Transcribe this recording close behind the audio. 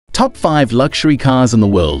Top 5 luxury cars in the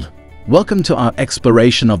world. Welcome to our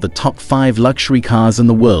exploration of the top 5 luxury cars in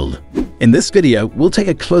the world. In this video, we'll take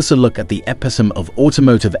a closer look at the epitome of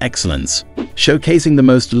automotive excellence, showcasing the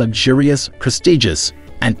most luxurious, prestigious,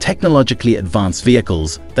 and technologically advanced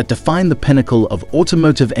vehicles that define the pinnacle of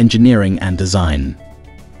automotive engineering and design.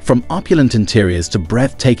 From opulent interiors to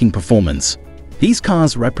breathtaking performance, these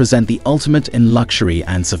cars represent the ultimate in luxury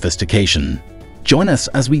and sophistication. Join us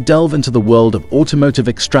as we delve into the world of automotive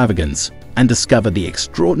extravagance and discover the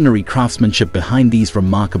extraordinary craftsmanship behind these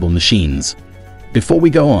remarkable machines. Before we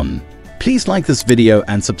go on, please like this video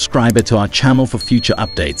and subscribe to our channel for future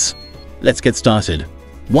updates. Let's get started.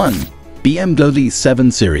 1. BMW 7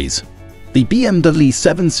 Series. The BMW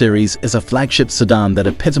 7 Series is a flagship sedan that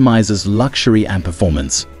epitomizes luxury and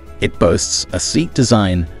performance. It boasts a sleek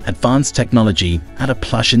design, advanced technology, and a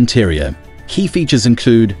plush interior. Key features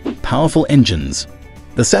include powerful engines.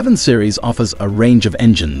 The 7 Series offers a range of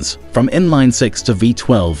engines, from inline-6 to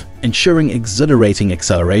V12, ensuring exhilarating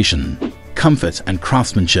acceleration. Comfort and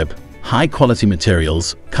craftsmanship, high-quality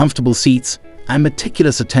materials, comfortable seats, and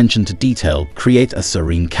meticulous attention to detail create a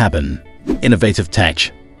serene cabin. Innovative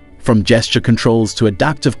tech. From gesture controls to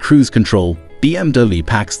adaptive cruise control, BMW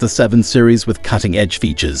packs the 7 Series with cutting-edge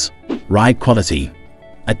features. Ride quality.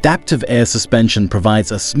 Adaptive air suspension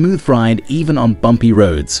provides a smooth ride even on bumpy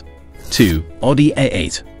roads. 2. Audi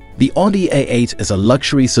A8. The Audi A8 is a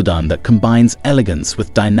luxury sedan that combines elegance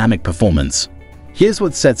with dynamic performance. Here's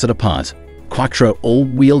what sets it apart: Quattro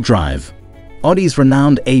all-wheel drive. Audi's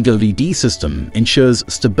renowned ADD system ensures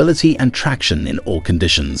stability and traction in all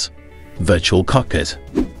conditions. Virtual cockpit.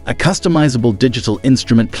 A customizable digital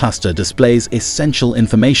instrument cluster displays essential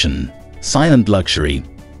information. Silent luxury.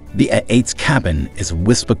 The A8's cabin is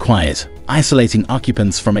whisper quiet, isolating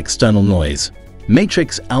occupants from external noise.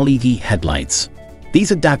 Matrix LED headlights.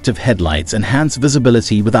 These adaptive headlights enhance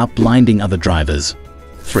visibility without blinding other drivers.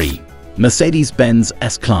 3. Mercedes-Benz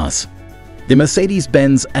S-Class. The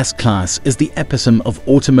Mercedes-Benz S-Class is the epitome of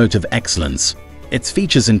automotive excellence. Its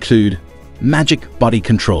features include magic body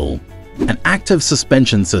control, an active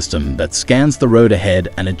suspension system that scans the road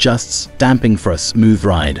ahead and adjusts damping for a smooth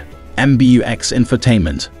ride, MBUX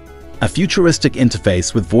infotainment, a futuristic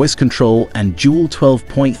interface with voice control and dual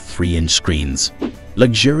 12.3-inch screens.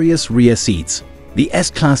 Luxurious rear seats. The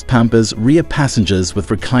S-Class pampers rear passengers with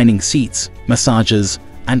reclining seats, massages,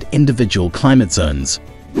 and individual climate zones.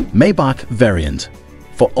 Maybach variant.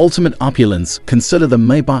 For ultimate opulence, consider the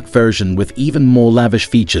Maybach version with even more lavish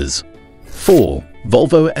features. 4.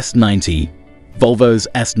 Volvo S90. Volvo's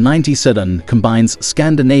S90 sedan combines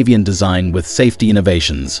Scandinavian design with safety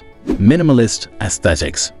innovations, minimalist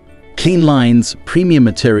aesthetics. Clean lines, premium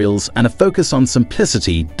materials, and a focus on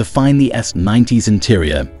simplicity define the S90's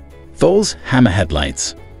interior. Thor's hammer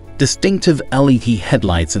headlights. Distinctive LED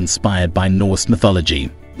headlights inspired by Norse mythology.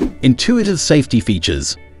 Intuitive safety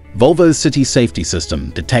features. Volvo's city safety system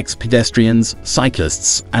detects pedestrians,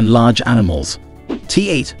 cyclists, and large animals.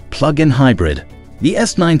 T8 plug-in hybrid. The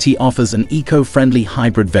S90 offers an eco-friendly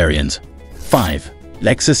hybrid variant. 5.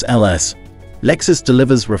 Lexus LS. Lexus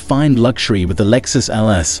delivers refined luxury with the Lexus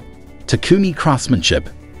LS. Takumi craftsmanship,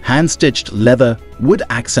 hand-stitched leather, wood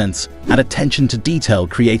accents, and attention to detail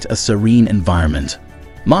create a serene environment.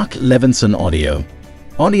 Mark Levinson Audio.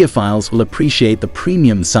 Audiophiles will appreciate the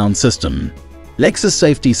premium sound system. Lexus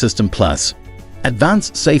Safety System Plus.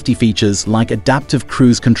 Advanced safety features like adaptive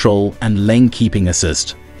cruise control and lane keeping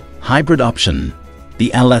assist. Hybrid option.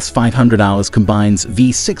 The LS 500 hours combines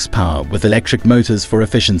V6 power with electric motors for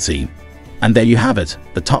efficiency. And there you have it,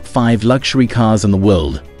 the top 5 luxury cars in the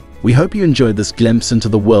world. We hope you enjoyed this glimpse into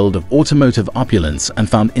the world of automotive opulence and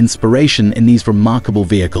found inspiration in these remarkable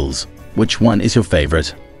vehicles. Which one is your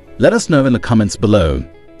favorite? Let us know in the comments below.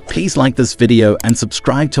 Please like this video and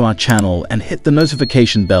subscribe to our channel and hit the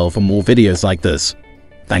notification bell for more videos like this.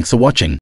 Thanks for watching.